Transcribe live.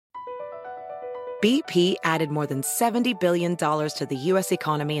BP added more than $70 billion to the U.S.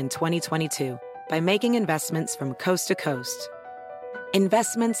 economy in 2022 by making investments from coast to coast.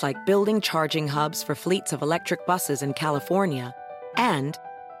 Investments like building charging hubs for fleets of electric buses in California and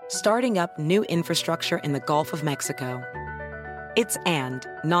starting up new infrastructure in the Gulf of Mexico. It's and,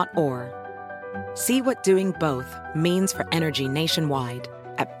 not or. See what doing both means for energy nationwide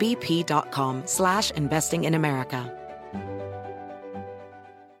at bp.com/investing in America.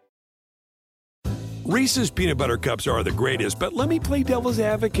 Reese's peanut butter cups are the greatest, but let me play devil's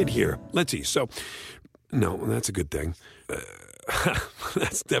advocate here. Let's see. So, no, that's a good thing.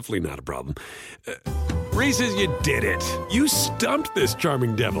 That's definitely not a problem. Reese's, you did it. You stumped this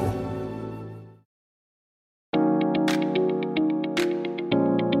charming devil.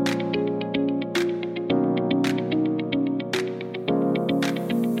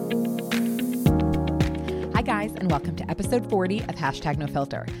 Hi guys, and welcome to episode 40 of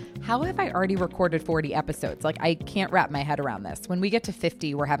 #NoFilter. How have I already recorded 40 episodes? Like, I can't wrap my head around this. When we get to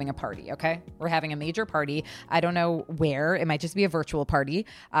 50, we're having a party, okay? We're having a major party. I don't know where. It might just be a virtual party,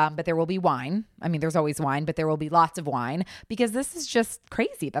 but there will be wine. I mean, there's always wine, but there will be lots of wine because this is just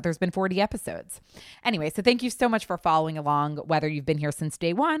crazy that there's been 40 episodes. Anyway, so thank you so much for following along, whether you've been here since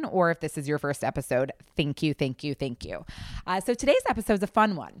day one or if this is your first episode. Thank you, thank you, thank you. So today's episode is a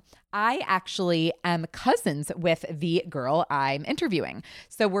fun one. I actually am cousins with the girl I'm interviewing.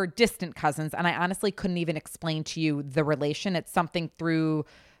 So we're distant cousins, and I honestly couldn't even explain to you the relation. It's something through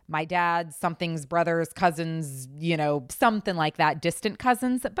my dad, something's brothers, cousins, you know, something like that, distant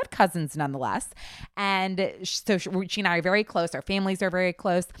cousins, but cousins nonetheless. And so she and I are very close. Our families are very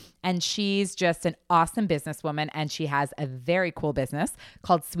close. And she's just an awesome businesswoman. And she has a very cool business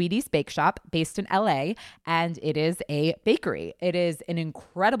called Sweeties Bake Shop based in LA. And it is a bakery. It is an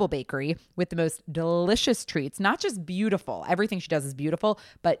incredible bakery with the most delicious treats, not just beautiful. Everything she does is beautiful,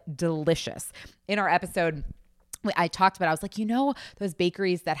 but delicious. In our episode, I talked about, I was like, you know, those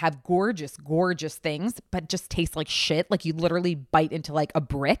bakeries that have gorgeous, gorgeous things, but just taste like shit. Like you literally bite into like a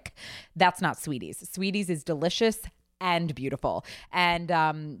brick. That's not Sweeties. Sweeties is delicious and beautiful.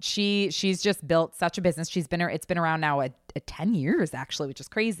 And she's just built such a business. It's been around now a 10 years actually, which is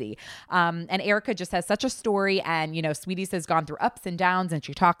crazy. And Erica just has such a story, and, you know, Sweeties has gone through ups and downs, and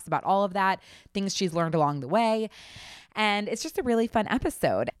she talks about all of that, things she's learned along the way. And it's just a really fun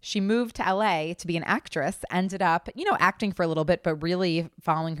episode. She moved to LA to be an actress, ended up, you know, acting for a little bit, but really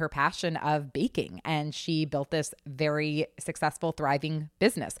following her passion of baking. And she built this very successful, thriving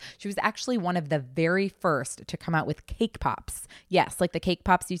business. She was actually one of the very first to come out with cake pops. Yes, like the cake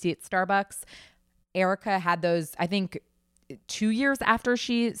pops you see at Starbucks. Erica had those, I think, 2 years after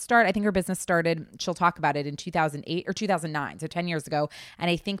she started. I think her business started, she'll talk about it, in 2008 or 2009, so 10 years ago. And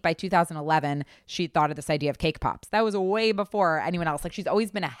I think by 2011, she thought of this idea of cake pops. That was way before anyone else. Like, she's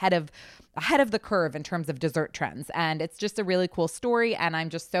always been ahead of the curve in terms of dessert trends. And it's just a really cool story. And I'm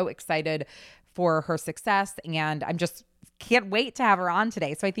just so excited for her success. And I'm just can't wait to have her on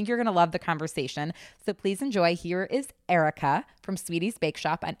today. So I think you're going to love the conversation. So please enjoy. Here is Erica from Sweeties Bake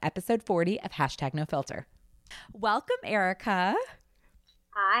Shop on episode 40 of #NoFilter. Welcome, Erica.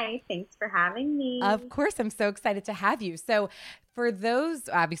 Hi, thanks for having me. Of course, I'm so excited to have you. So for those,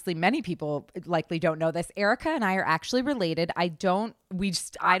 obviously many people likely don't know this, Erica and I are actually related. I don't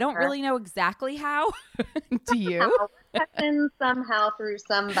really know exactly how. Do you? Somehow through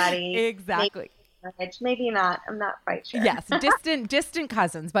somebody. Exactly. Maybe not. I'm not quite sure. Yes, distant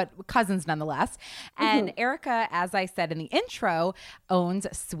cousins, but cousins nonetheless. And Erica, as I said in the intro, owns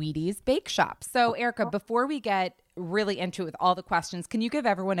Sweeties Bake Shop. So Erica, before we get really into it with all the questions, can you give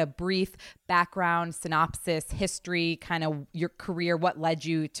everyone a brief background, synopsis, history, kind of your career, what led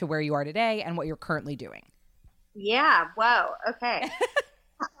you to where you are today and what you're currently doing? Yeah. Whoa. Okay.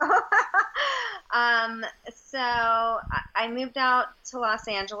 So I moved out to Los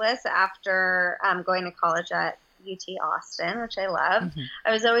Angeles after going to college at UT Austin, which I loved.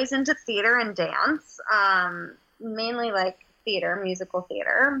 I was always into theater and dance, mainly like theater, musical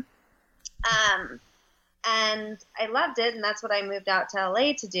theater. And I loved it, and that's what I moved out to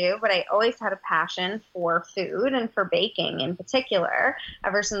LA to do, but I always had a passion for food and for baking in particular.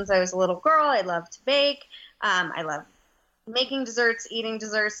 Ever since I was a little girl, I loved to bake. I loved making desserts, eating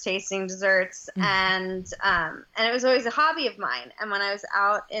desserts, tasting desserts, and it was always a hobby of mine. And when I was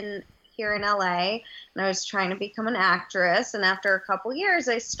out here in LA, and I was trying to become an actress, and after a couple years,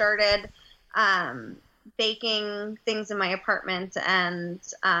 I started baking things in my apartment, and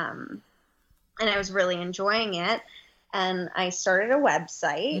I was really enjoying it. And I started a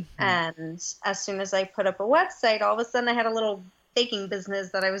website, and as soon as I put up a website, all of a sudden I had a little baking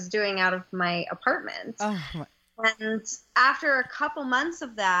business that I was doing out of my apartment. And after a couple months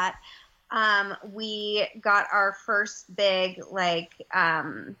of that, we got our first big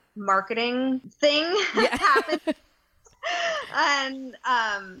marketing thing happen.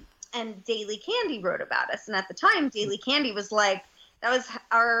 And Daily Candy wrote about us. And at the time, Daily Candy was like, that was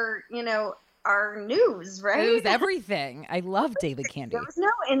our, our news, right? It was everything. I love Daily Candy. There was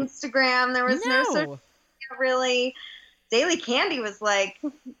no Instagram. There was no social media, really. Daily Candy was like,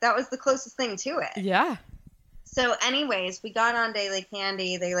 that was the closest thing to it. Yeah. So anyways, we got on Daily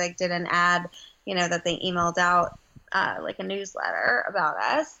Candy. They did an ad, that they emailed out, a newsletter about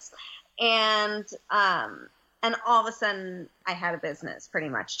us. And all of a sudden I had a business pretty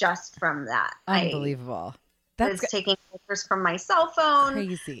much just from that. Unbelievable. I was taking pictures from my cell phone.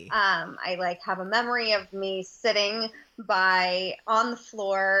 Crazy. I have a memory of me sitting on the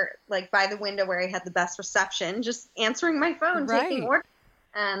floor, by the window where I had the best reception, just answering my phone, taking orders.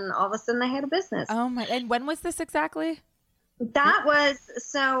 And all of a sudden I had a business. Oh my, and when was this exactly? That was,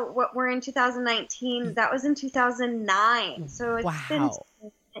 we're in 2019. That was in 2009. So it's been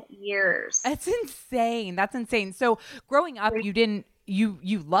years. That's insane. That's insane. So growing up,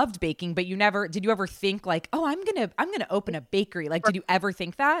 you loved baking, but did you ever think I'm going to open a bakery? Did you ever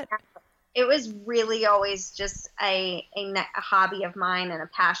think that? It was really always just a hobby of mine and a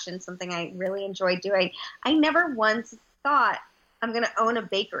passion, something I really enjoyed doing. I never once thought I'm going to own a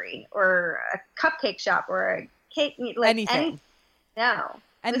bakery or a cupcake shop or a cake, anything. No.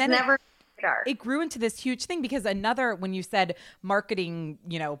 And then it grew into this huge thing because when you said marketing,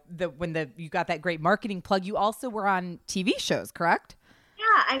 when you got that great marketing plug, you also were on TV shows, correct?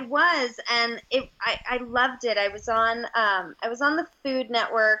 Yeah, I was, and I loved it. I was on the Food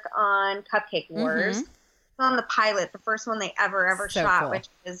Network on Cupcake Wars. Mm-hmm. On the pilot, the first one they ever so shot, cool. which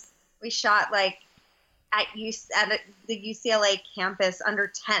was we shot at the UCLA campus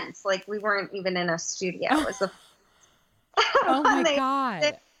under tents. We weren't even in a studio. It was the oh my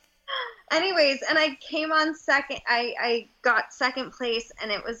God. Anyways, and I came on second. I got second place,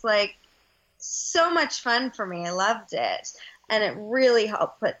 and it was so much fun for me. I loved it. And it really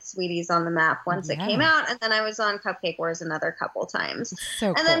helped put Sweeties on the map once it came out. And then I was on Cupcake Wars another couple times.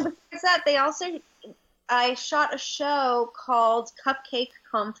 So cool. Then besides that, I shot a show called Cupcake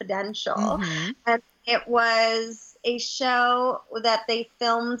Confidential. Mm-hmm. And it was a show that they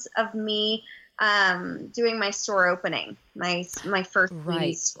filmed of me doing my store opening, my first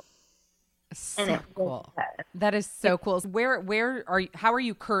Sweeties store. So cool. That is so cool. Where are you? How are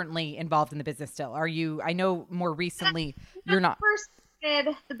you currently involved in the business still? I know more recently you're not. When I first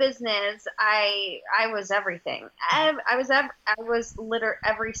did the business, I was everything. I was literally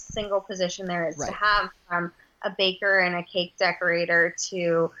every single position there is to have, from a baker and a cake decorator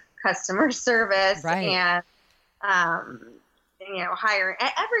to customer service and hiring,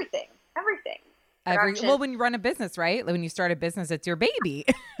 everything. Well, when you run a business, right? When you start a business, it's your baby,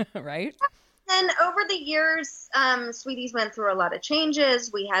 right? And over the years, Sweeties went through a lot of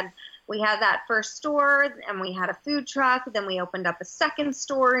changes. We had that first store, and we had a food truck. Then we opened up a second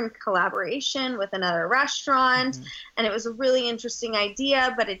store in collaboration with another restaurant, and it was a really interesting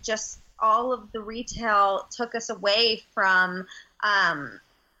idea. But it just, all of the retail took us away from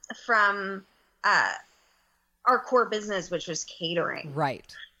our core business, which was catering, right?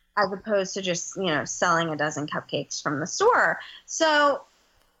 As opposed to just selling a dozen cupcakes from the store. So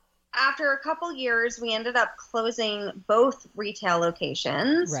after a couple years, we ended up closing both retail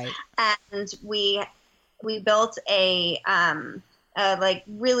locations, right? And we built a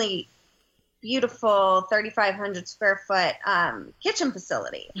really beautiful 3,500 square foot kitchen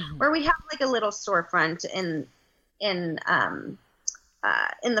facility where we have a little storefront in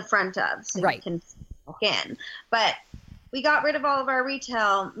the front of, so you can walk in. But we got rid of all of our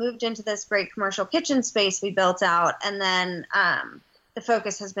retail, moved into this great commercial kitchen space we built out, and then the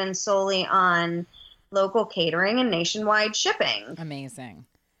focus has been solely on local catering and nationwide shipping. Amazing.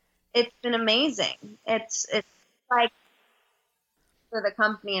 It's been amazing. It's for the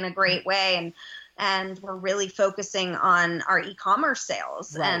company in a great way, and we're really focusing on our e-commerce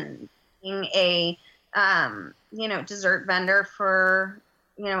sales and being a dessert vendor for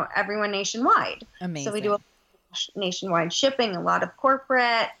everyone nationwide. Amazing. So we do nationwide shipping, a lot of corporate,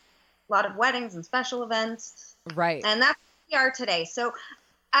 a lot of weddings and special events. Right. And that's where we are today. So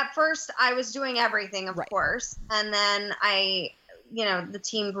at first I was doing everything, of course. And then the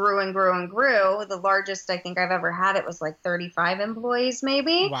team grew and grew and grew. The largest I think I've ever had, it was 35 employees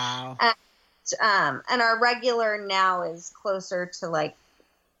maybe. Wow. And our regular now is closer to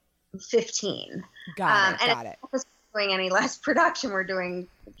 15. Got it. And it's not doing any less production. We're doing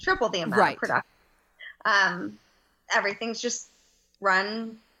triple the amount of production. Everything's just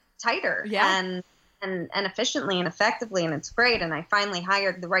run tighter. Yeah. And and efficiently and effectively, and it's great. And I finally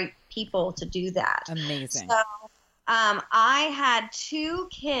hired the right people to do that. Amazing. So I had 2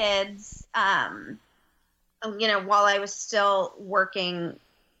 kids, while I was still working,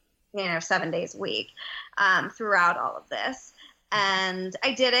 7 days a week, throughout all of this. And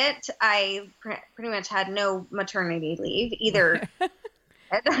I did it. I pretty much had no maternity leave either.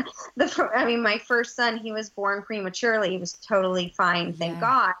 My first son, he was born prematurely. He was totally fine. Thank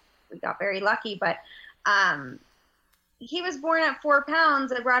God. We got very lucky, but, he was born at 4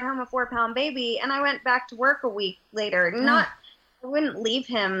 pounds. I brought home a 4-pound baby, and I went back to work a week later. I wouldn't leave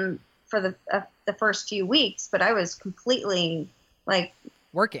him for the first few weeks, but I was completely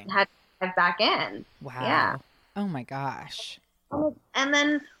working. Had to dive back in. Wow. Yeah. Oh my gosh. And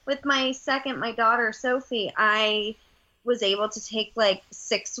then with my daughter Sophie, I was able to take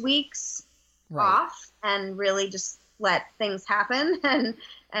 6 weeks off and really just let things happen,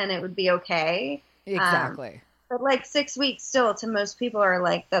 and it would be okay. Exactly. But 6 weeks still to most people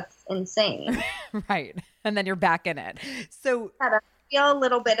are that's insane. Right. And then you're back in it. So I feel a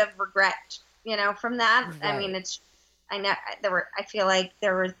little bit of regret, from that. Right. I mean, I feel like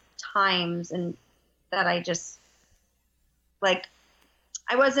there were times and that I just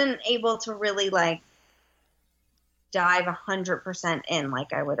I wasn't able to really dive 100% in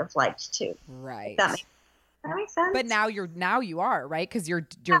like I would have liked to. Right. That makes sense. But now you are, right? Because you're.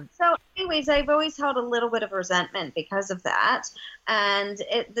 So anyways, I've always held a little bit of resentment because of that. And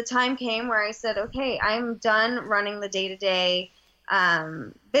the time came where I said, okay, I'm done running the day-to-day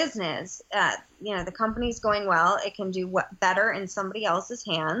business. The company's going well. It can do better in somebody else's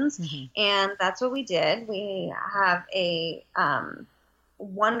hands. Mm-hmm. And that's what we did. We have a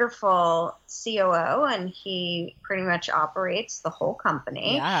wonderful COO, and he pretty much operates the whole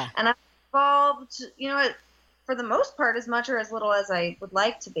company. Yeah. And I'm involved, for the most part, as much or as little as I would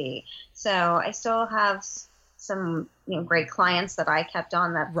like to be. So I still have some, great clients that I kept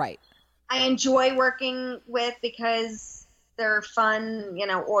on that right. I enjoy working with because they're fun,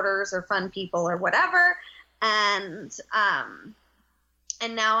 orders or fun people or whatever. And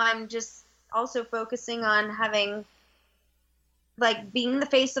now I'm just also focusing on having, being the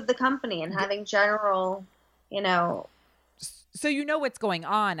face of the company and having general, So what's going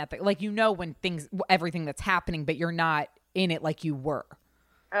on at when everything that's happening, but you're not in it like you were.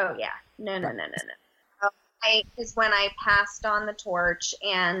 Oh yeah. No. Is when I passed on the torch,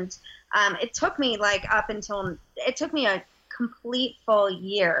 and it took me it took me a complete full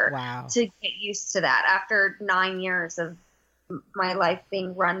year to get used to that after 9 years of my life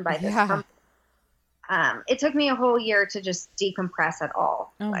being run by this company. It took me a whole year to just decompress at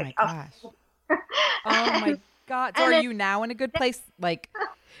all. Oh my gosh. Oh my God. So are you now in a good place?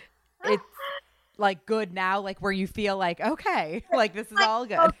 It's good now, where you feel okay, this is all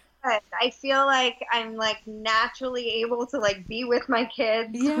good. I feel like I'm naturally able to be with my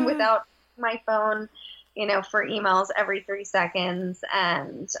kids without my phone, for emails every 3 seconds.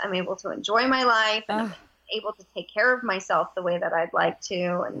 And I'm able to enjoy my life, and I'm able to take care of myself the way that I'd like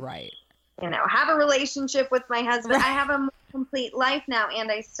to. And, right. Have a relationship with my husband. I have a more complete life now,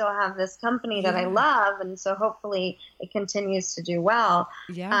 and I still have this company that I love. And so hopefully it continues to do well.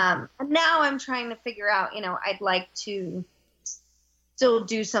 Yeah. And now I'm trying to figure out, I'd like to still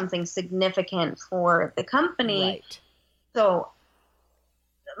do something significant for the company. Right. So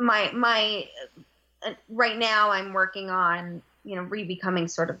my right now I'm working on, re-becoming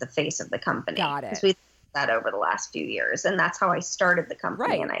sort of the face of the company. Got it. Because we did that over the last few years, and that's how I started the company.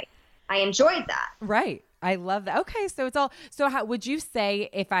 Right. And I enjoyed that. Right. I love that. Okay. So how would you say,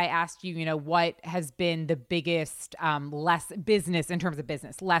 if I asked you, what has been the biggest in terms of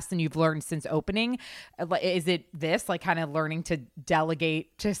business lesson you've learned since opening? Is it this, kind of learning to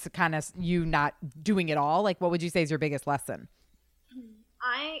delegate, just kind of you not doing it all? What would you say is your biggest lesson?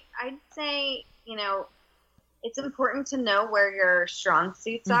 I'd say, it's important to know where your strong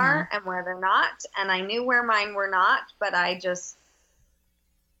suits are and where they're not. And I knew where mine were not, but I just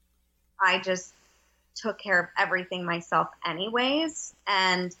took care of everything myself anyways.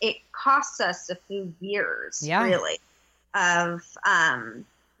 And it costs us a few years, really, of, kind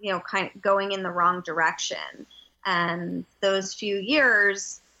of going in the wrong direction. And those few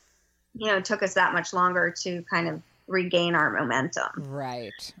years, took us that much longer to kind of regain our momentum.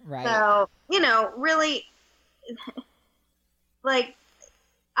 Right. So, really,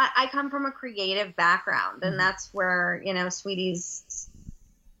 I come from a creative background, and that's where,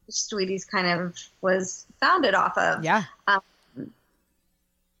 Sweeties kind of was founded off of. Yeah.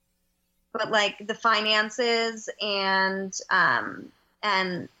 But the finances and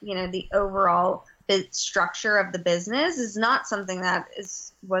the overall structure of the business is not something that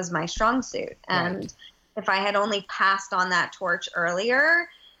was my strong suit. And if I had only passed on that torch earlier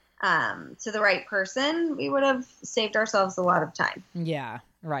to the right person, we would have saved ourselves a lot of time. Yeah.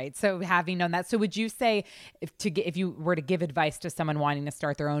 Right. So having known that, so would you say if you were to give advice to someone wanting to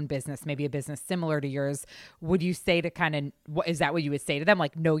start their own business, maybe a business similar to yours, would you say to kind of, is that what you would say to them?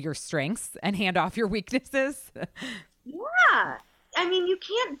 Like, know your strengths and hand off your weaknesses? Yeah. I mean, you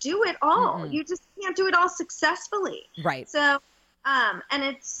can't do it all. Mm-hmm. You just can't do it all successfully. Right. So, and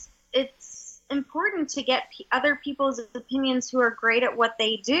it's important to get other people's opinions who are great at what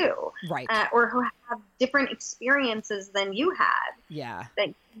they do, right? Or who have different experiences than you had. Yeah, that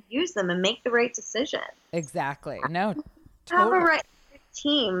you use them and make the right decision. Exactly. No, totally. Have a right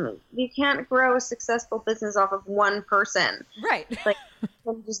team. You can't grow a successful business off of one person, right? Like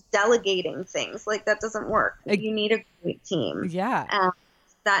just delegating things, like that doesn't work. You need a great team. Yeah,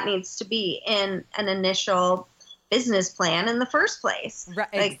 that needs to be in an initial business plan in the first place. Right.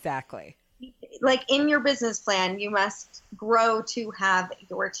 Exactly. Like in your business plan, you must grow to have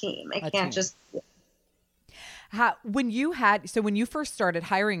your team. It can't just. When you first started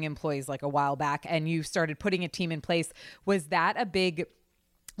hiring employees like a while back and you started putting a team in place, was that a big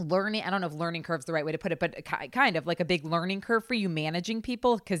learning? I don't know if learning curve is the right way to put it, but kind of like a big learning curve for you managing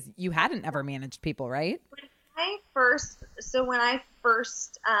people because you hadn't ever managed people, right? When I first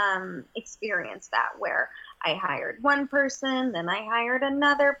experienced that, where I hired one person, then I hired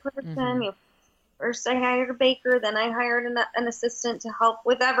another person. Mm-hmm. First I hired a baker, then I hired an assistant to help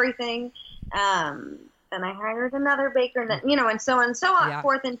with everything. Then I hired another baker, and then, and so on and so on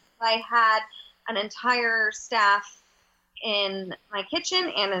forth until I had an entire staff in my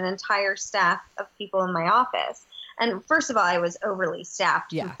kitchen and an entire staff of people in my office. And first of all, I was overly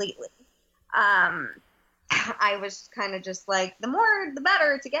staffed completely. I was kind of just like, the more, the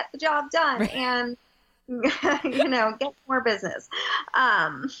better to get the job done and, get more business.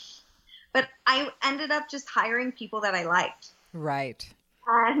 But I ended up just hiring people that I liked. Right.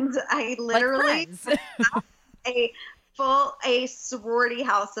 And I literally have a sorority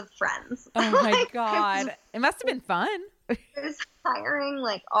house of friends. Oh my God. It must have been fun. I was hiring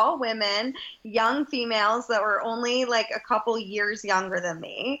like all women, young females that were only like a couple years younger than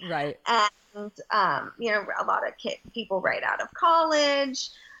me. Right. And, a lot of people right out of college.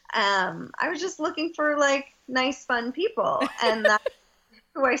 I was just looking for like nice, fun people. And that's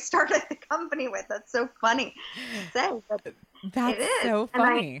who I started the company with. That's so funny to say. That's so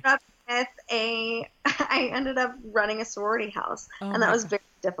funny. And I ended up running a sorority house, and that was very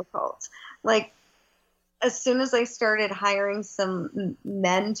difficult. Like, as soon as I started hiring some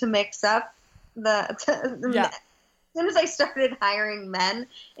men to mix up as soon as I started hiring men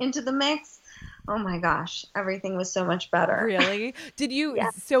into the mix, oh my gosh, everything was so much better. Really? Did you,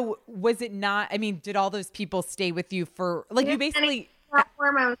 so was it not, I mean, did all those people stay with you for, like, you basically...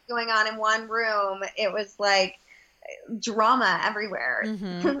 hormones going on in one room. It was like drama everywhere.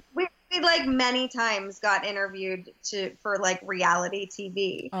 Mm-hmm. we like many times got interviewed for like reality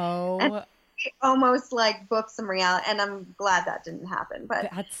TV. Oh, and we almost like booked some reality, and I'm glad that didn't happen.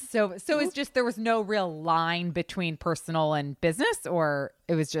 But that's so it's just, there was no real line between personal and business, or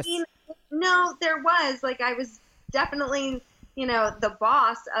it was just... No, there was. Like, I was definitely, the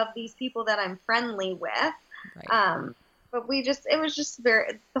boss of these people that I'm friendly with. Right. But it was just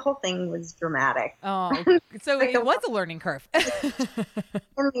the whole thing was dramatic. Oh, so like it was a learning curve. In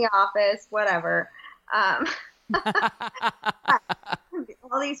the office, whatever.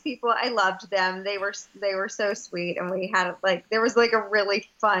 All these people, I loved them. They were so sweet. And we had there was like a really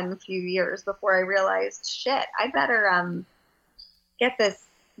fun few years before I realized, shit, I better get this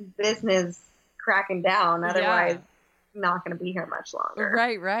business cracking down. Otherwise, not going to be here much longer.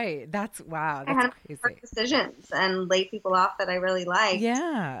 Right. That's wow. That's I had crazy. to make decisions and lay people off that I really liked.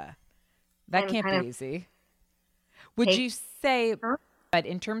 Yeah, that can't be easy. Would you say, but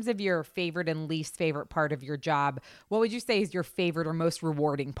in terms of your favorite and least favorite part of your job, what would you say is your favorite or most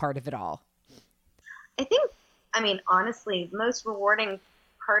rewarding part of it all? Honestly, the most rewarding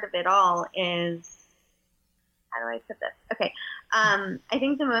part of it all is, how do I put this? Okay. I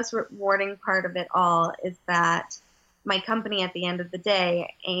think the most rewarding part of it all is that my company at the end of the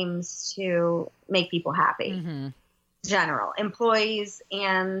day aims to make people happy. Mm-hmm. General employees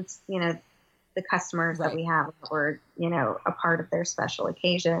and, the customers that we have, or, a part of their special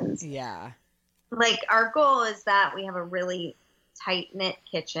occasions. Yeah. Like, our goal is that we have a really tight knit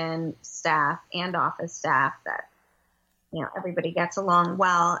kitchen staff and office staff that, everybody gets along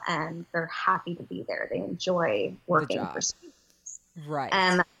well and they're happy to be there. They enjoy working for students. Right.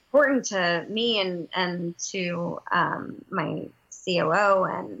 And important to me and to my COO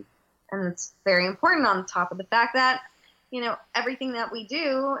and it's very important on top of the fact that, everything that we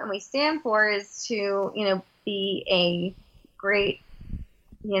do and we stand for is to, be a great,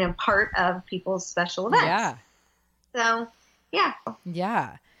 part of people's special events. Yeah. So, yeah.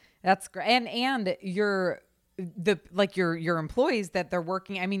 Yeah. That's great. And your employees that they're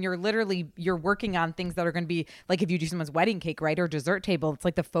working, I mean, you're working on things that are going to be like, if you do someone's wedding cake, right, or dessert table, it's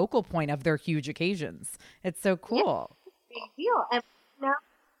like the focal point of their huge occasions. It's so cool. Yeah, big deal. And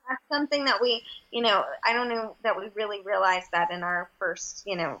that's something that we, I don't know that we really realized that in our first,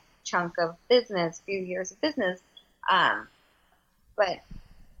 chunk of business, few years of business. But,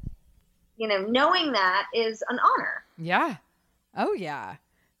 knowing that is an honor. Yeah. Oh yeah.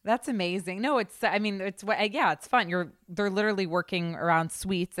 That's amazing. No, it's fun. They're literally working around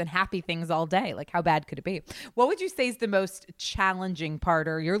sweets and happy things all day. Like, how bad could it be? What would you say is the most challenging part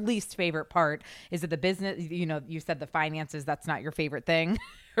or your least favorite part? Is it the business? You said the finances, that's not your favorite thing.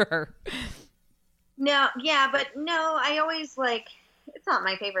 No. Yeah. But no, I always it's not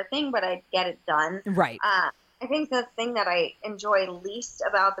my favorite thing, but I get it done. Right. I think the thing that I enjoy least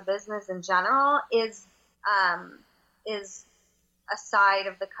about the business in general is a side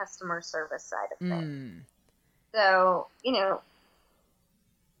of the customer service side of things. So,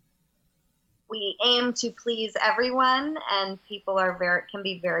 we aim to please everyone, and people can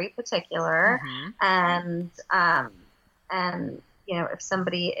be very particular. Mm-hmm. And if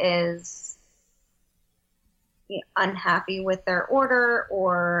somebody is unhappy with their order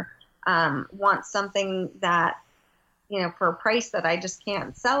or wants something that, for a price that I just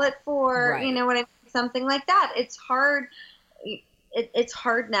can't sell it for, right. Something like that. It's hard. It's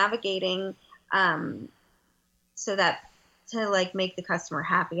hard navigating so that to make the customer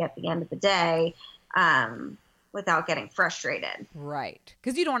happy at the end of the day without getting frustrated. Right.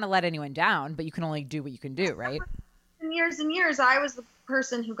 Because you don't want to let anyone down, but you can only do what you can do, right? And years, I was the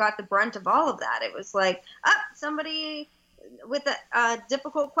person who got the brunt of all of that. It was somebody with a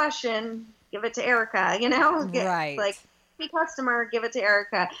difficult question, give it to Erica, Right. Be customer, give it to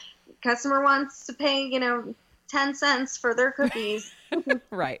Erica. Customer wants to pay, 10 cents for their cookies.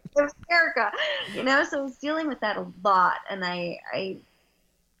 Right. It was Erica, so I was dealing with that a lot. And I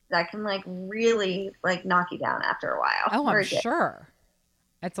that can really knock you down after a while. Oh, I'm sure.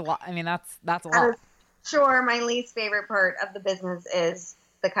 It's a lot. I mean, that's a lot. Sure. My least favorite part of the business is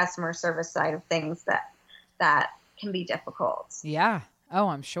the customer service side of things that can be difficult. Yeah. Oh,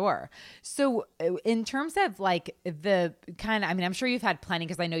 I'm sure. So in terms of the kind of, I mean, I'm sure you've had plenty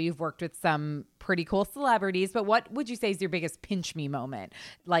because I know you've worked with some pretty cool celebrities, but what would you say is your biggest pinch me moment?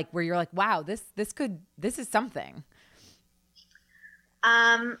 Where you're like, wow, this is something.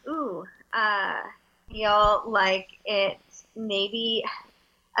 Feel like it's maybe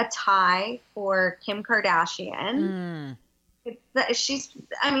a tie for Kim Kardashian. She's,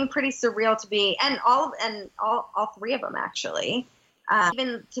 pretty surreal to be, and all three of them actually.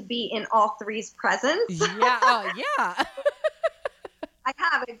 Even to be in all three's presence. Yeah. Oh, yeah.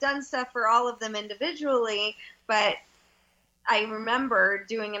 I've done stuff for all of them individually, but I remember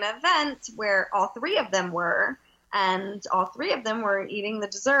doing an event where all three of them were, and all three of them were eating the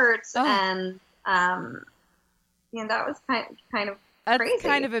desserts, and that was kind of That's crazy.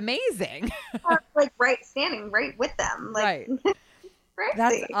 Kind of amazing. Standing right with them, right. Crazy.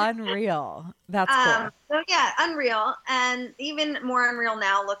 That's unreal. That's cool. So yeah, unreal, and even more unreal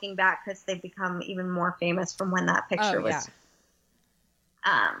now looking back because they've become even more famous from when that picture was.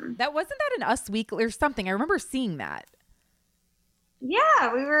 That wasn't that an Us Weekly or something? I remember seeing that.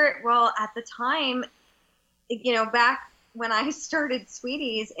 Yeah, we were at the time. Back when I started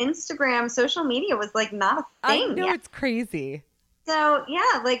Sweeties, Instagram, social media was not a thing. I know yet. It's crazy. So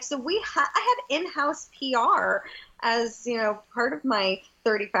yeah, I had in-house PR as part of my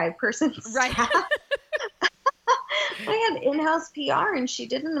 35-person staff. Right. I had in-house PR, and she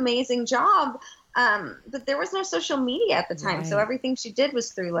did an amazing job. But there was no social media at the time, right. So everything she did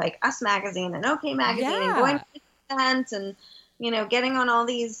was through Us Magazine and OK Magazine, and going to events and getting on all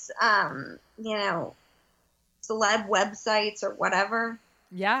these celeb websites or whatever.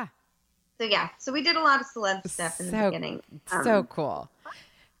 Yeah. So we did a lot of celeb stuff in the beginning. So cool.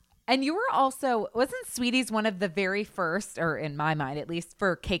 And you were also, wasn't Sweeties one of the very first, or in my mind at least,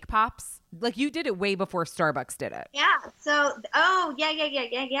 for cake pops? You did it way before Starbucks did it. Yeah. So,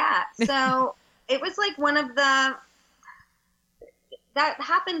 yeah. So it was one of the, that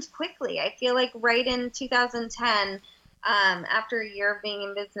happened quickly. I feel right in 2010, after a year of being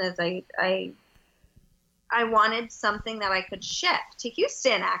in business, I wanted something that I could ship to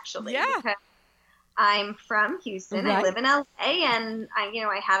Houston, actually. Yeah. Because I'm from Houston. Right. I live in LA, and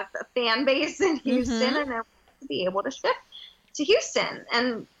I had a fan base in Houston, and I wanted to be able to ship to Houston.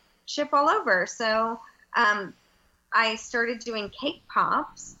 And ship all over. So I started doing cake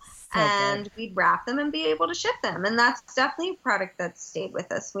pops, and we'd wrap them and be able to ship them. And that's definitely a product that's stayed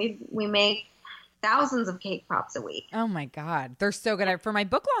with us. We make thousands of cake pops a week. Oh my God. They're so good. For my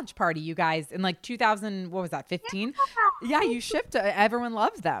book launch party, you guys, in like 2000, what was that, 15? Yeah, you shipped. Everyone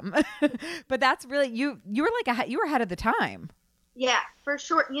loves them. But that's really, you were you were ahead of the time. Yeah, for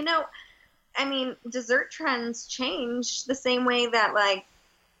sure. You know, I mean, dessert trends change the same way that, like,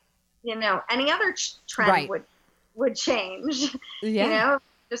 you know, any other trend would change. Yeah. You know,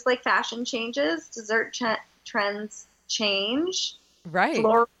 just like fashion changes, dessert trends change. Right.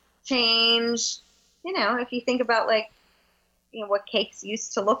 Floral change. You know, if you think about, like, you know, what cakes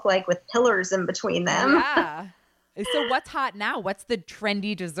used to look like with pillars in between them. Yeah. So what's hot now? What's the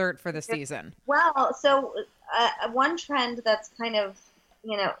trendy dessert for the season? Well, so one trend that's kind of,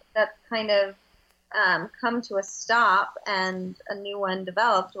 you know, come to a stop and a new one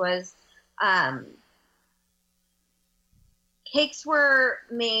developed was cakes were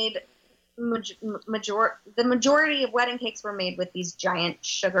made, the majority of wedding cakes were made with these giant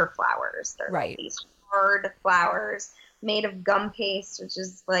sugar flowers. They're like these hard flowers made of gum paste, which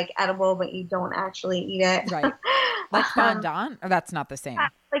is like edible, but you don't actually eat it. Right. Like fondant? Or that's not the same?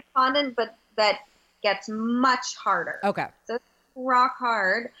 Like fondant, but that gets much harder. Okay. So it's rock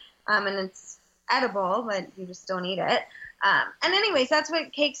hard, and it's edible, but you just don't eat it. And anyways, that's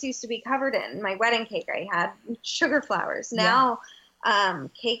what cakes used to be covered in. My wedding cake I had sugar flowers. Now,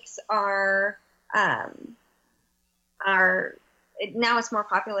 cakes now it's more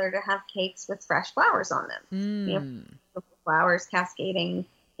popular to have cakes with fresh flowers on them. You know, flowers cascading,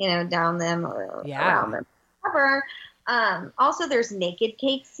 you know, down them or around them. Whatever. Also, there's naked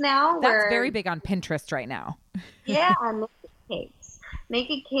cakes now. That's very big on Pinterest right now. Yeah, naked cakes.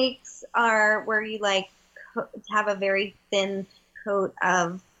 Naked cakes are where you like have a very thin coat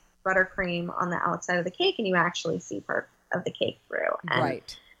of buttercream on the outside of the cake, and you actually see part of the cake through. And,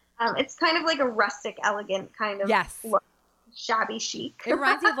 it's kind of like a rustic, elegant kind of look, shabby chic. It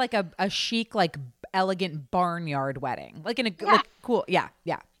reminds me of like a chic, like elegant barnyard wedding, like in a like cool,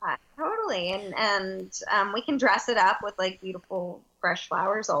 totally. And we can dress it up with like beautiful fresh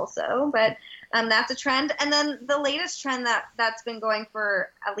flowers also, but that's a trend. And then the latest trend that's been going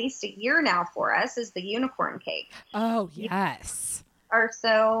for at least a year now for us is the unicorn cake. Oh yes, are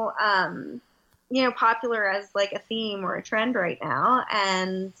so you know, popular as like a theme or a trend right now.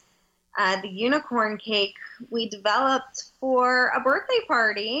 And the unicorn cake we developed for a birthday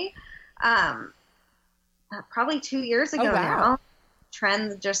party probably 2 years ago now.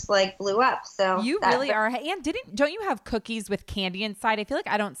 Trend just like blew up. So you really are. And don't you have cookies with candy inside? I feel like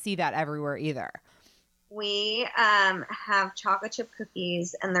I don't see that everywhere either. We have chocolate chip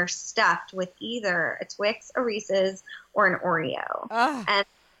cookies, and they're stuffed with either a Twix, a Reese's, or an Oreo. And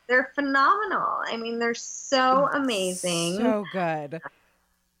they're phenomenal. I mean, they're so amazing. So good.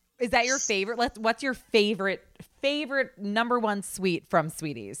 Is that your favorite? What's your favorite number one sweet from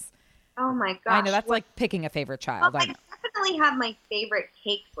Sweeties? Oh my gosh. I know that's like picking a favorite child. Well, I definitely have my favorite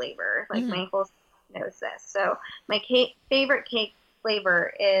cake flavor. Like my whole family knows this. So my favorite cake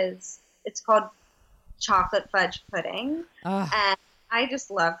flavor it's called chocolate fudge pudding. And I just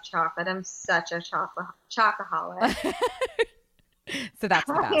love chocolate. I'm such a chocoholic. So that's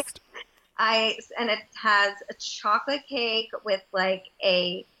the best. And it has a chocolate cake with like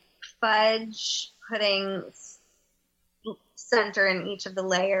a fudge pudding center in each of the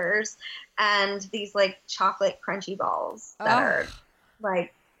layers, and these like chocolate crunchy balls that are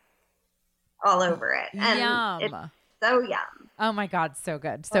like all over it. And yum. It's so yum. Oh my God. So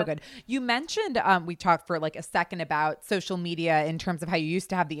good. So good. You mentioned, we talked for like a second about social media in terms of how you used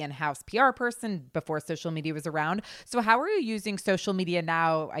to have the in-house PR person before social media was around. So how are you using social media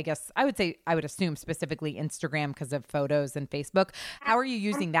now? I guess I would assume specifically Instagram because of photos and Facebook. How are you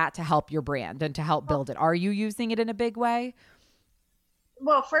using that to help your brand and to help build it? Are you using it in a big way?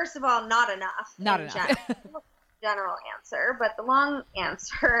 Well, first of all, not enough. Not enough. General answer, but the long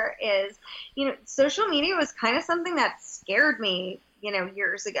answer is, you know, social media was kind of something that scared me, you know,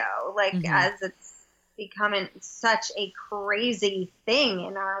 years ago, like as it's becoming such a crazy thing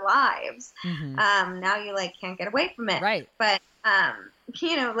in our lives. Now you like can't get away from it. Right. But,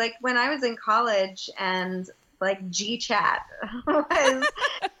 you know, like when I was in college and like GChat was,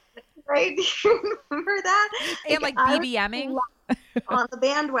 right? Do you remember that? And like BBMing? On the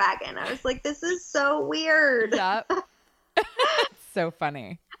bandwagon. I was like, this is so weird. Yep. So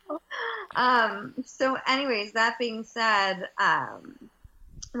funny. So anyways, that being said,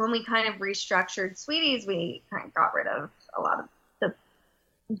 when we kind of restructured Sweeties, we kind of got rid of a lot of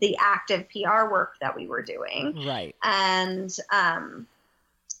the active PR work that we were doing. Right. And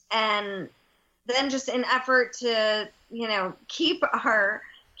And then just in effort to, keep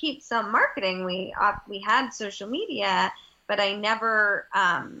some marketing, we had social media, but I've never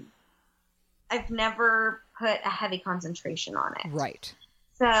put a heavy concentration on it. Right.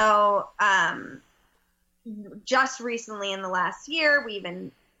 So, just recently in the last year, we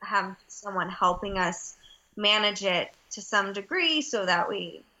even have someone helping us manage it to some degree so that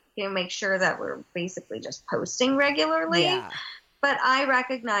we can make sure that we're basically just posting regularly. Yeah. But I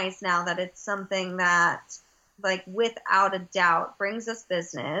recognize now that it's something that, like, without a doubt brings us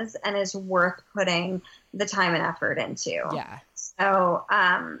business and is worth putting the time and effort into. Yeah. So,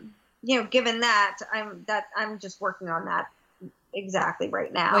 given that, I'm just working on that exactly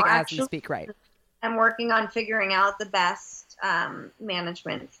right now. Like, actually, as we speak, right? I'm working on figuring out the best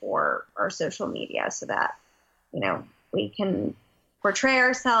management for our social media so that, we can portray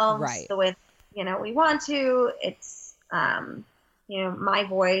ourselves the way, we want to. It's, my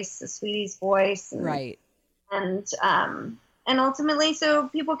voice, the Sweeties voice. And, right. And ultimately, so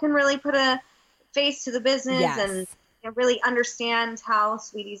people can really put a face to the business and really understand how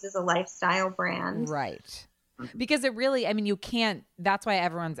Sweeties is a lifestyle brand. Right. Because it really, you can't, that's why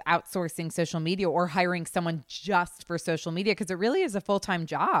everyone's outsourcing social media or hiring someone just for social media, because it really is a full-time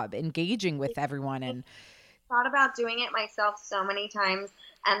job engaging with everyone. And thought about doing it myself so many times.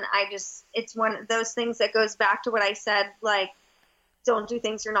 And it's one of those things that goes back to what I said, like, don't do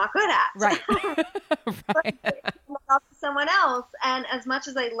things you're not good at. Right. Right. Up to someone else. And as much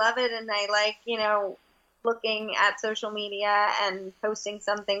as I love it and I like, looking at social media and posting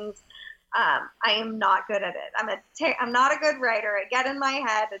some things, I am not good at it. I'm not a good writer. I get in my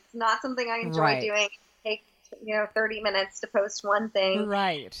head. It's not something I enjoy doing. It takes, 30 minutes to post one thing.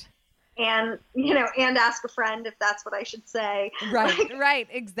 Right. And, and ask a friend if that's what I should say. Right. Right.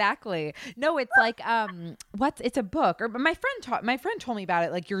 Exactly. No, it's like, it's a book, or my friend told me about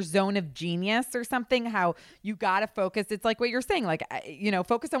it, like your zone of genius or something, how you got to focus. It's like what you're saying, like,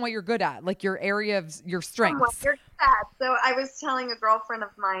 focus on what you're good at, like your area of your strengths. What you're good at. So I was telling a girlfriend of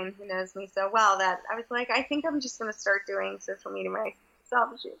mine who knows me so well that I was like, I think I'm just going to start doing social media myself.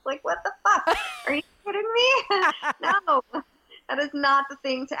 And she was like, what the fuck? Are you kidding me? No. That is not the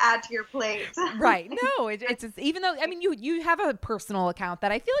thing to add to your plate. Right. No, it's even though, you have a personal account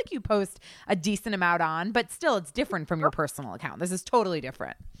that I feel like you post a decent amount on, but still it's different from your personal account. This is totally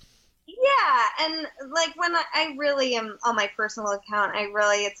different. Yeah. And like when I really am on my personal account,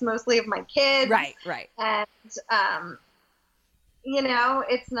 it's mostly of my kids. Right. Right. And, it's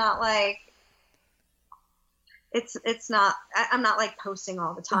not like, it's not, I'm not like posting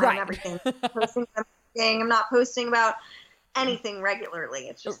all the time, everything. Posting something. I'm not posting about anything regularly.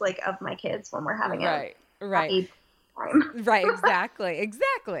 It's just like of my kids when we're having right. time. Right.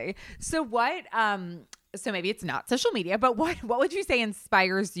 Exactly. So what, so maybe it's not social media, but what would you say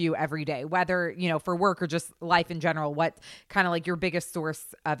inspires you every day, whether, for work or just life in general? What kind of like your biggest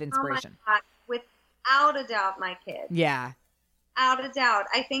source of inspiration? Oh my God. Without a doubt, my kids. Yeah. Without a doubt.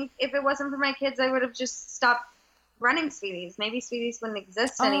 I think if it wasn't for my kids, I would have just stopped running Sweeties. Maybe Sweeties wouldn't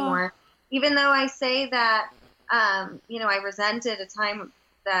exist anymore. Even though I say that, I resented a time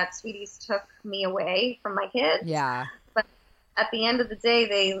that Sweeties took me away from my kids. Yeah. But at the end of the day,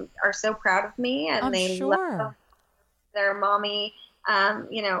 they are so proud of me, and love their mommy,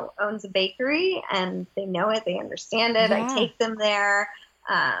 owns a bakery, and they know it. They understand it. Yeah. I take them there.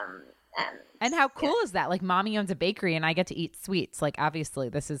 And how cool is that? Like, mommy owns a bakery and I get to eat sweets. Like, obviously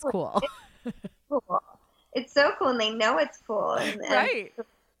this is cool. It's cool. It's so cool. And they know it's cool. And right. It's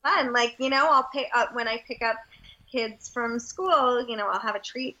fun. Like, I'll pick up when I pick up kids from school, I'll have a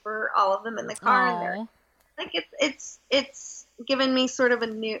treat for all of them in the car. Aww. And they're like, it's given me sort of a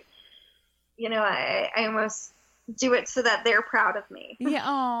new, I almost do it so that they're proud of me. Yeah.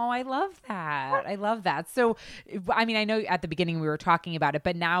 Oh, I love that. So, I know at the beginning we were talking about it,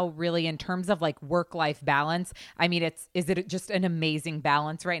 but now really in terms of like work-life balance, is it just an amazing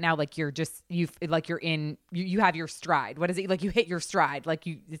balance right now? Like you have your stride. What is it? Like you hit your stride, like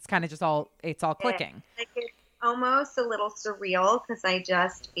it's kind of just it's all clicking. Like it's almost a little surreal because I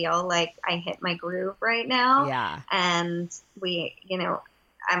just feel like I hit my groove right now. Yeah. And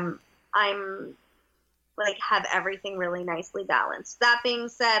I'm like have everything really nicely balanced. That being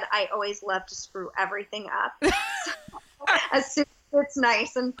said, I always love to screw everything up. As soon as it's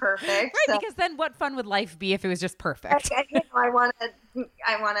nice and perfect. Right, so, because then what fun would life be if it was just perfect? I want to,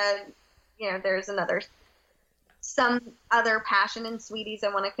 there's some other passion in Sweeties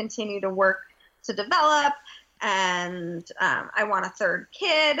I want to continue to work to develop. And I want a third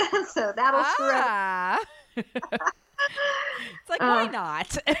kid, so that'll screw up. It's like, why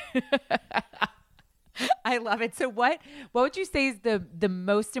not? I love it. So what would you say is the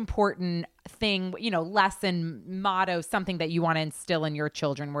most important thing, lesson, motto, something that you want to instill in your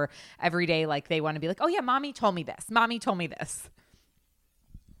children where every day, like, they want to be like, oh yeah, mommy told me this. Mommy told me this.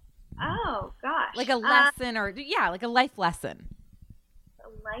 Oh gosh. Like a lesson like a life lesson. A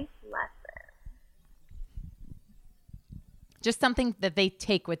life lesson. Just something that they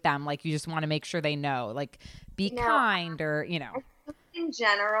take with them. Like, you just want to make sure they know, like, be kind or. In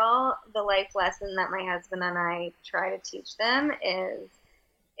general, the life lesson that my husband and I try to teach them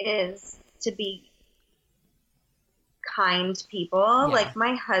is to be kind people. Yeah. Like,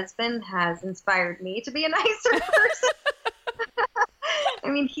 my husband has inspired me to be a nicer person. I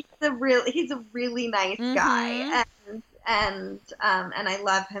mean, he's a really nice guy, and I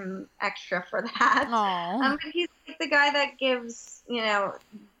love him extra for that. But he's like the guy that gives,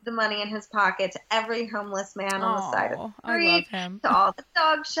 the money in his pocket to every homeless man on the side of the street, I love him. To all the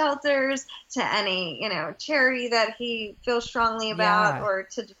dog shelters, to any, charity that he feels strongly about, or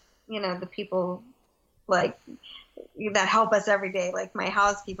to, the people like that help us every day, like my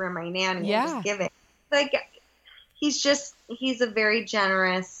housekeeper and my nanny, just giving. Like, he's a very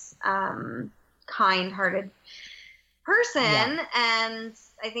generous, kind-hearted person, and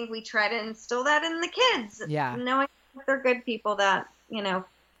I think we try to instill that in the kids. Yeah, knowing that they're good people, that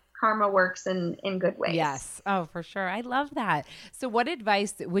karma works in good ways. Yes. Oh, for sure. I love that. So what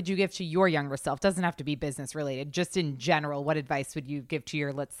advice would you give to your younger self? Doesn't have to be business related. Just in general, what advice would you give to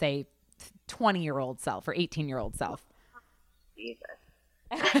your, let's say, 20-year-old self or 18-year-old self? Jesus.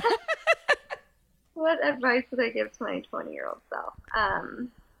 What advice would I give to my 20-year-old self?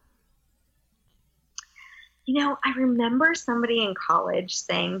 I remember somebody in college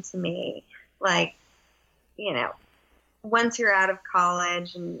saying to me, like, once you're out of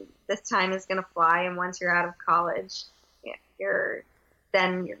college, and this time is going to fly, and once you're out of college, you're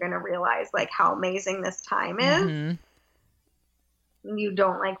going to realize, like, how amazing this time is. Mm-hmm. You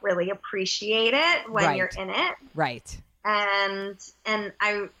don't, like, really appreciate it when you're in it. Right. And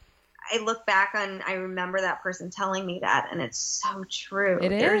I look back on, I remember that person telling me that, and it's so true.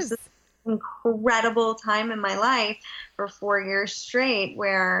 There's this incredible time in my life for 4 years straight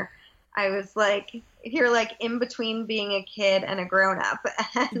where I was like, you're like in between being a kid and a grown up.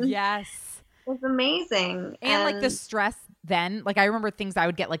 And yes. It was amazing. And like the stress then, like I remember things I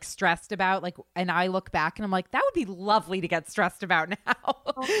would get like stressed about, like, and I look back and I'm like, that would be lovely to get stressed about now.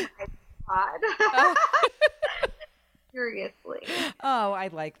 Oh my God. Seriously. Oh, I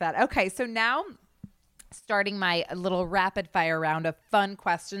like that. Okay. So now starting my little rapid fire round of fun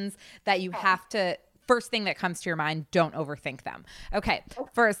questions that you have to, first thing that comes to your mind, don't overthink them. Okay.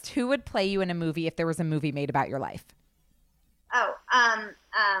 First, who would play you in a movie if there was a movie made about your life? Oh,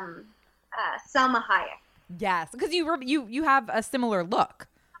 Selma Hayek. Yes. Because you have a similar look.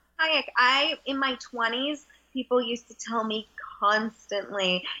 Hayek. In my 20s, people used to tell me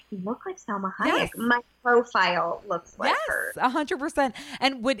constantly, you look like Selma Hayek. Yes. My profile looks like her. 100%.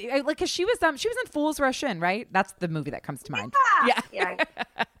 And would like, cause she was in Fools Rush In, right? That's the movie that comes to mind. Yeah.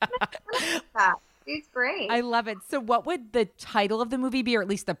 She's great. I love it. So what would the title of the movie be, or at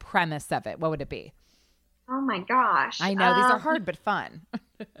least the premise of it? What would it be? Oh my gosh. I know these are hard, but fun.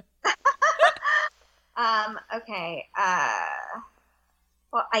 Okay.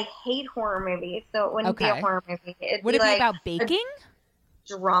 Well, I hate horror movies, so it wouldn't be a horror movie. Would it be about baking?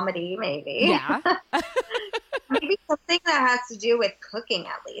 Dramedy, maybe. Yeah. Maybe something that has to do with cooking,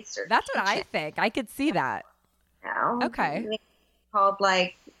 at least. Or that's kitchen. What I think. I could see that. No. Okay. Maybe called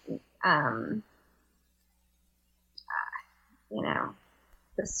like, the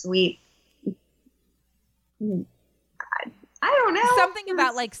sweet. I don't know. Something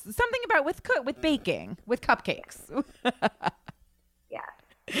about with baking, with cupcakes. Yeah.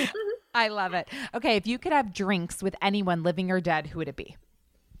 I love it. Okay, if you could have drinks with anyone, living or dead, who would it be?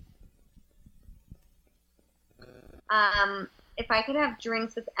 If I could have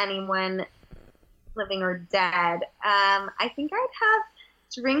drinks with anyone, living or dead, I think I'd have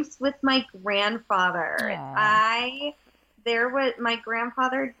drinks with my grandfather. My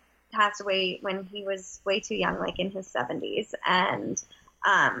grandfather passed away when he was way too young, like in his 70s, and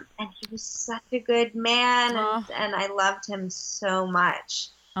he was such a good man, and I loved him so much.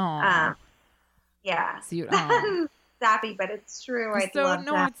 Yeah. Sappy, but it's true. It's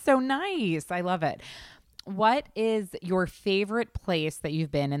so nice. I love it. What is your favorite place that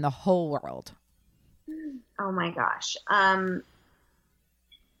you've been in the whole world? Oh my gosh. I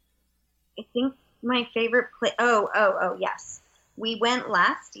think my favorite place. Oh, yes. We went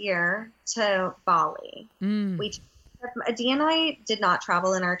last year to Bali. Dee and I did not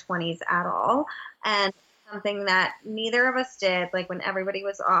travel in our 20s at all. And something that neither of us did. Like when everybody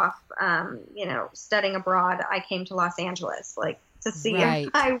was off, studying abroad, I came to Los Angeles, like to see if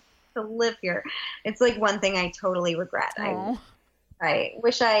I to live here. It's like one thing I totally regret. I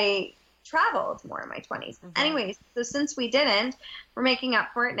wish I traveled more in my 20s. Anyways, so since we didn't, we're making up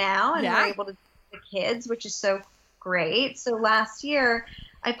for it now, and we're able to do the kids, which is so great. So last year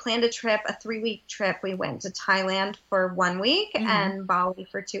I planned a 3-week trip. We went to Thailand for 1 week and Bali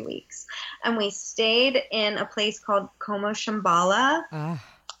for 2 weeks. And we stayed in a place called Como Shambhala,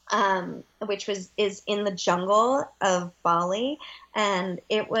 which is in the jungle of Bali. And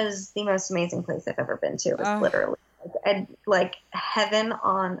it was the most amazing place I've ever been to. It was literally like heaven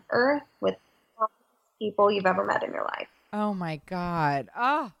on earth with all the people you've ever met in your life. Oh my God.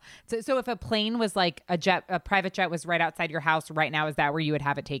 Oh, so if a plane was like a private jet was right outside your house right now, is that where you would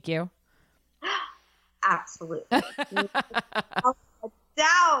have it take you? Absolutely. Without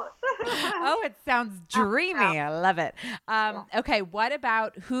doubt. Oh, it sounds dreamy. I love it. Okay. What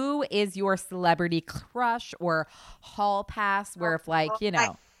about who is your celebrity crush or hall pass where if I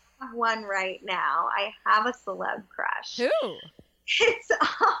have one right now. I have a celeb crush. Who? It's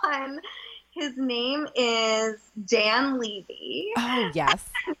on... His name is Dan Levy. Oh, yes.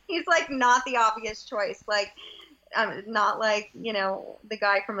 He's like not the obvious choice. Like, not like, the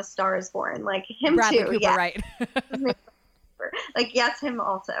guy from A Star is Born. Like him Bradley too. Cooper, yes. right. Like, yes, him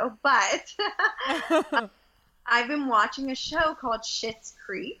also. But I've been watching a show called Schitt's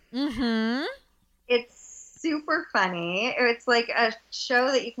Creek. Mm-hmm. It's super funny. It's like a show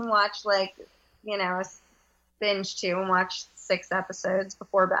that you can watch binge to and watch 6 episodes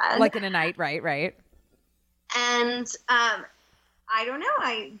before bed. Like in a night, right. And I don't know.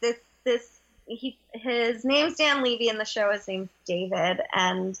 His name's Dan Levy in the show. His name's David,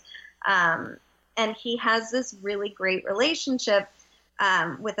 and he has this really great relationship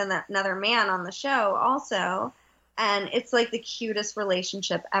with another man on the show also. And it's like the cutest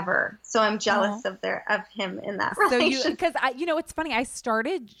relationship ever. So I'm jealous of him in that relationship. Because it's funny. I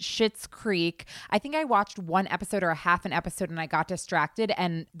started Schitt's Creek. I think I watched 1 episode or a half an episode, and I got distracted,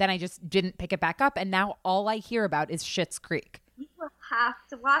 and then I just didn't pick it back up. And now all I hear about is Schitt's Creek. You have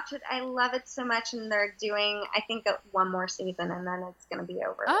to watch it. I love it so much, and they're doing, I think, 1 more season, and then it's going to be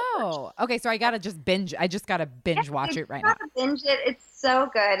over. Oh, okay. So I gotta just binge. I just gotta binge watch it right now. Binge it. It's so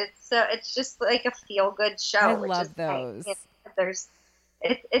good. It's just like a feel good show. I love those.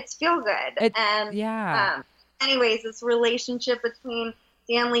 It's feel good. Anyways, this relationship between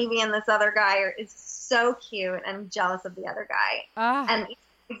Dan Levy and this other guy is so cute, and I'm jealous of the other guy. And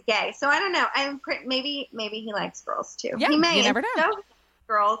he's gay, so I don't know. Maybe he likes girls too. Yeah, he may. You never know. So,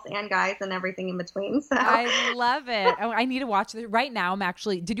 girls and guys and everything in between. So I love it. Oh, I need to watch it right now.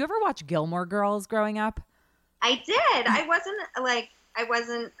 Did you ever watch Gilmore Girls growing up? I did. I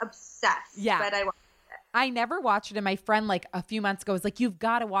wasn't obsessed. Yeah. But I watched it. I never watched it, and my friend a few months ago was like, "You've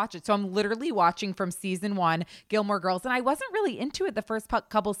got to watch it." So I'm literally watching from season 1, Gilmore Girls, and I wasn't really into it the first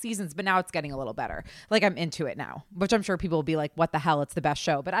couple seasons, but now it's getting a little better. Like I'm into it now, which I'm sure people will be like, "What the hell? It's the best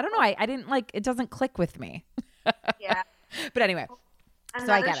show." But I don't know. I didn't it doesn't click with me. Yeah. But anyway, another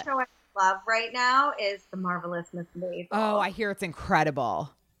so I get show I love right now is The Marvelous Miss Maisel. Oh, I hear it's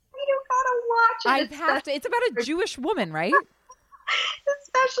incredible. You gotta watch it. I have to. It's about a Jewish woman, right?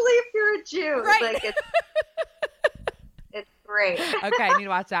 Especially if you're a Jew. Right. Like it's great. Okay, I need to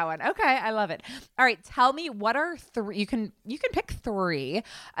watch that one. Okay, I love it. All right, tell me what are 3 you can pick 3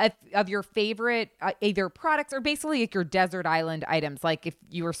 of your favorite either products or basically like your desert island items. Like if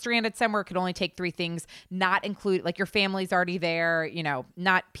you were stranded somewhere, could only take 3 things, not include like your family's already there,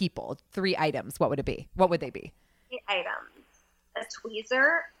 not people. 3 items. What would it be? What would they be? 3 items. A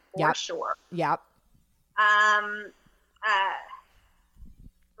tweezer for sure. Yep.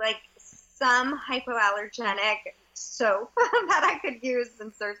 Like some hypoallergenic soap that I could use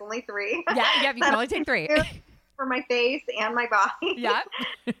since there's only 3. Yeah, you can only take 3. For my face and my body. Yeah.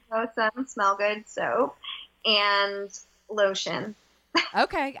 So some smell good soap and lotion.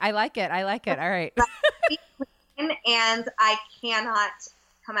 Okay, I like it. All right. And I cannot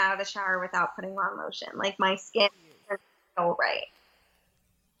come out of the shower without putting on lotion. Like my skin is so right.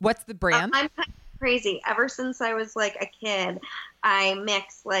 What's the brand? I'm kind of crazy. Ever since I was like a kid, I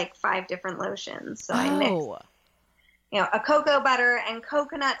mix like 5 different lotions. So I mix, a cocoa butter and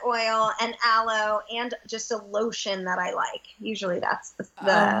coconut oil and aloe and just a lotion that I like. Usually that's the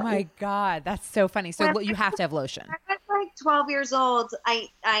Oh my God, that's so funny. So you have to have lotion. I was like 12 years old.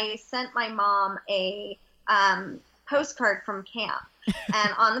 I sent my mom a postcard from camp,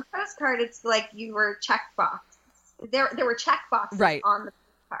 and on the postcard it's like you were checkbox. There were check boxes on the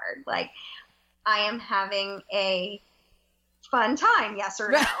postcard, like I am having a fun time, yes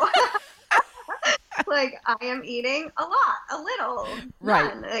or no. like I am eating a lot, a little,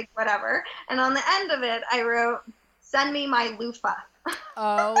 Right. none, like whatever. And on the end of it, I wrote, "Send me my loofah."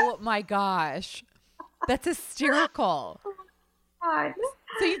 Oh my gosh. That's hysterical. God.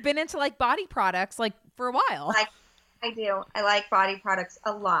 So you've been into like body products like for a while. I do. I like body products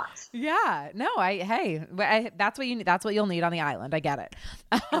a lot. Yeah. No, that's what you need. That's what you'll need on the island. I get it.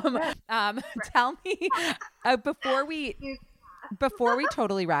 Tell me before we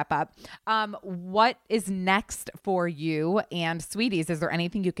totally wrap up, what is next for you and Sweeties? Is there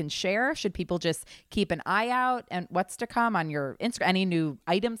anything you can share? Should people just keep an eye out and what's to come on your Instagram? Any new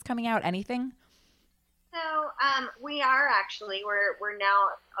items coming out? Anything? So we are actually we're now,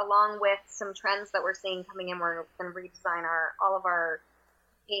 along with some trends that we're seeing coming in, we're going to redesign all of our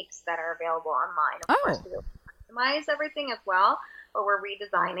cakes that are available online. Of course, we will customize everything as well, but we're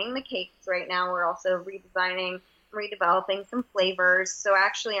redesigning the cakes right now. We're also redeveloping some flavors. So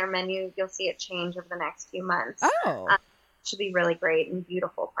actually, our menu, you'll see it change over the next few months. Oh, should be really great and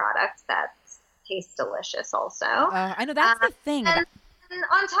beautiful products that taste delicious. Also, I know that's the thing. And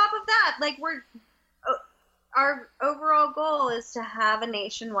on top of that, like our overall goal is to have a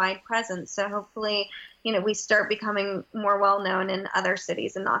nationwide presence. So hopefully, we start becoming more well known in other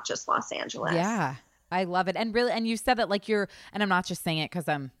cities and not just Los Angeles. Yeah. I love it. And really, and you said that like and I'm not just saying it because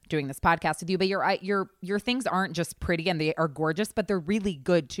I'm doing this podcast with you, but your things aren't just pretty and they are gorgeous, but they're really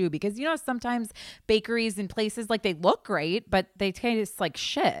good too. Because, sometimes bakeries and places, like they look great, but they taste like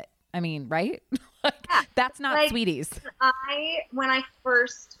shit. I mean, right? That's not Sweeties. When I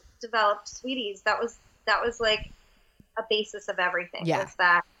first developed Sweeties, that was like a basis of everything. Yeah. Was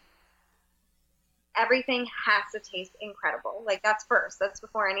that everything has to taste incredible. Like that's first. That's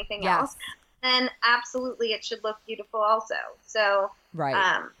before anything else. And absolutely, it should look beautiful also. So,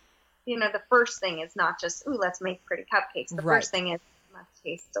 right. The first thing is not just, let's make pretty cupcakes. The first thing is it must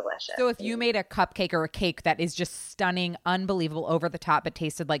taste delicious. So if you made a cupcake or a cake that is just stunning, unbelievable, over the top, but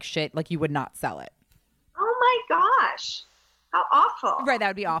tasted like shit, like you would not sell it. Oh my gosh. How awful. Right. That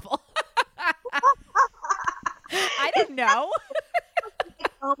would be awful. I didn't know.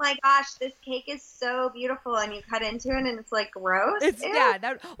 Oh my gosh, this cake is so beautiful, and you cut into it and it's like gross. Because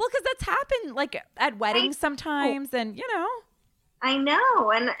that's happened like at weddings sometimes, and I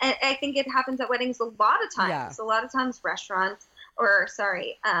know, and I think it happens at weddings a lot of times. Yeah. A lot of times restaurants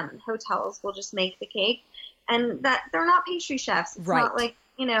hotels will just make the cake, and that they're not pastry chefs. It's not like,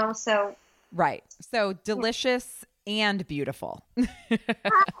 so. Right. So delicious and beautiful.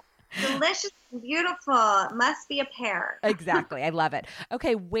 Delicious and beautiful. Must be a pair. Exactly. I love it.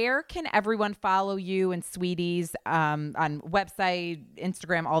 Okay. Where can everyone follow you and Sweeties on website,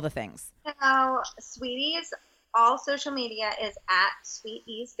 Instagram, all the things? So Sweeties, all social media is at Sweet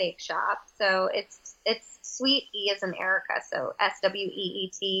E's Bake Shop. So it's Sweet E as in Erica. So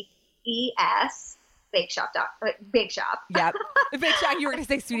SWEETES Bake Shop. Bake Shop. Yep. Bake Shop. You were going to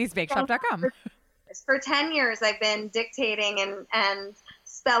say SweetiesBakeShop.com. For 10 years, I've been dictating and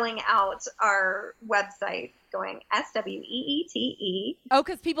spelling out our website, going SWEETE. Oh,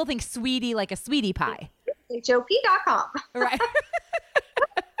 because people think sweetie like a sweetie pie. HOP.com. Right.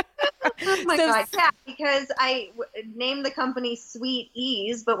 Oh my God. Yeah, because I named the company Sweet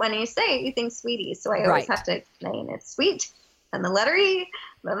E's, but when you say it, you think Sweeties. So I always have to explain it's sweet, and the letter E,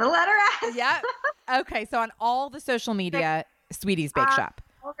 then the letter S. Yeah. Okay. So on all the social media, Sweeties Bake Shop.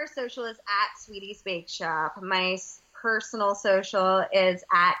 All our social is at Sweeties Bake Shop. My personal social is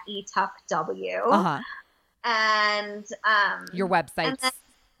at etuckw. Uh-huh. And your website. And then,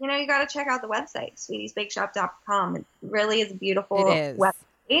 you got to check out the website, sweetiesbakeshop.com. It really is a beautiful website.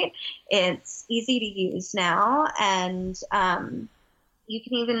 It's easy to use now, and you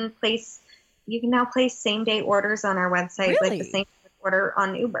can now place same day orders on our website, like the same order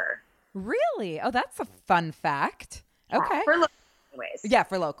on Uber. Really? Oh, that's a fun fact. Okay. For local ways. Yeah,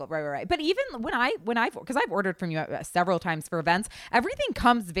 for local, right. But even because I've ordered from you several times for events, everything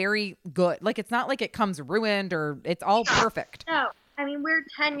comes very good. Like it's not like it comes ruined or it's all perfect. No. I mean, we're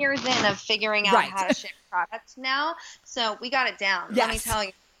 10 years in of figuring out how to ship products now, so we got it down. Yes. Let me tell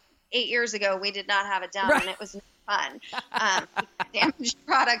you, 8 years ago, we did not have it down, and it was fun. Damaged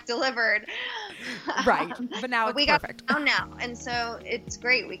product delivered. Right, but now it's we perfect. got it down now, and so it's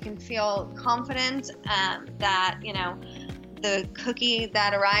great. We can feel confident that, the cookie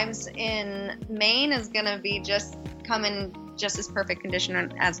that arrives in Maine is going to be come in just as perfect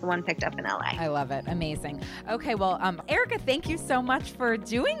condition as the one picked up in LA. I love it. Amazing. Okay. Well, Erica, thank you so much for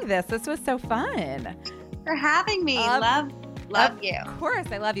doing this. This was so fun. For having me. Love you. Of course.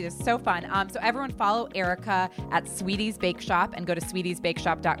 I love you. This is so fun. So everyone follow Erica at Sweeties Bake Shop and go to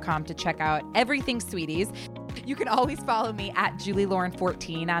sweetiesbakeshop.com to check out everything Sweeties. You can always follow me at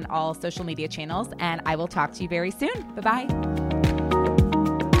JulieLauren14 on all social media channels, and I will talk to you very soon. Bye-bye.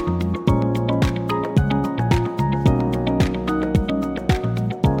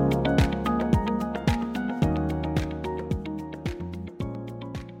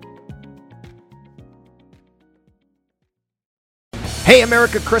 Hey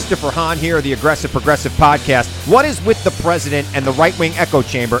America, Christopher Hahn here, the Aggressive Progressive Podcast. What is with the president and the right-wing echo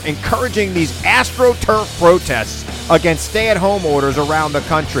chamber encouraging these AstroTurf protests against stay-at-home orders around the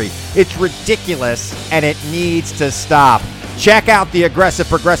country? It's ridiculous, and it needs to stop. Check out the Aggressive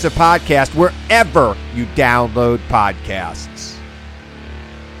Progressive Podcast wherever you download podcasts.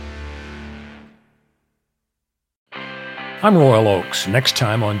 I'm Royal Oakes. Next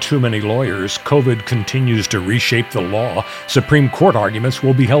time on Too Many Lawyers, COVID continues to reshape the law. Supreme Court arguments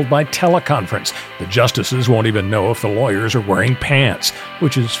will be held by teleconference. The justices won't even know if the lawyers are wearing pants,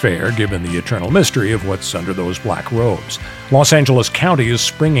 which is fair given the eternal mystery of what's under those black robes. Los Angeles County is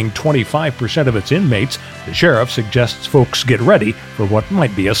springing 25% of its inmates. The sheriff suggests folks get ready for what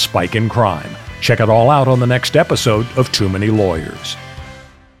might be a spike in crime. Check it all out on the next episode of Too Many Lawyers.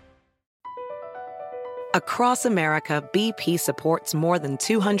 Across America, BP supports more than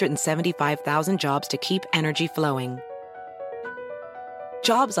 275,000 jobs to keep energy flowing.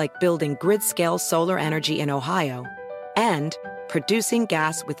 Jobs like building grid-scale solar energy in Ohio and producing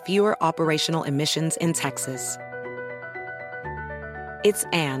gas with fewer operational emissions in Texas. It's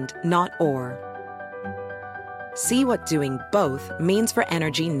and, not or. See what doing both means for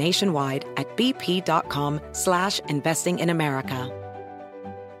energy nationwide at bp.com/investing in America.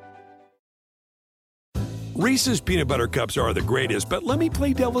 Reese's peanut butter cups are the greatest, but let me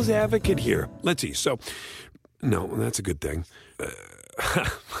play devil's advocate here. Let's see. So, no, that's a good thing.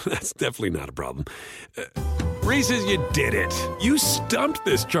 That's definitely not a problem. Reese's, you did it. You stumped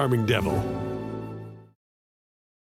this charming devil.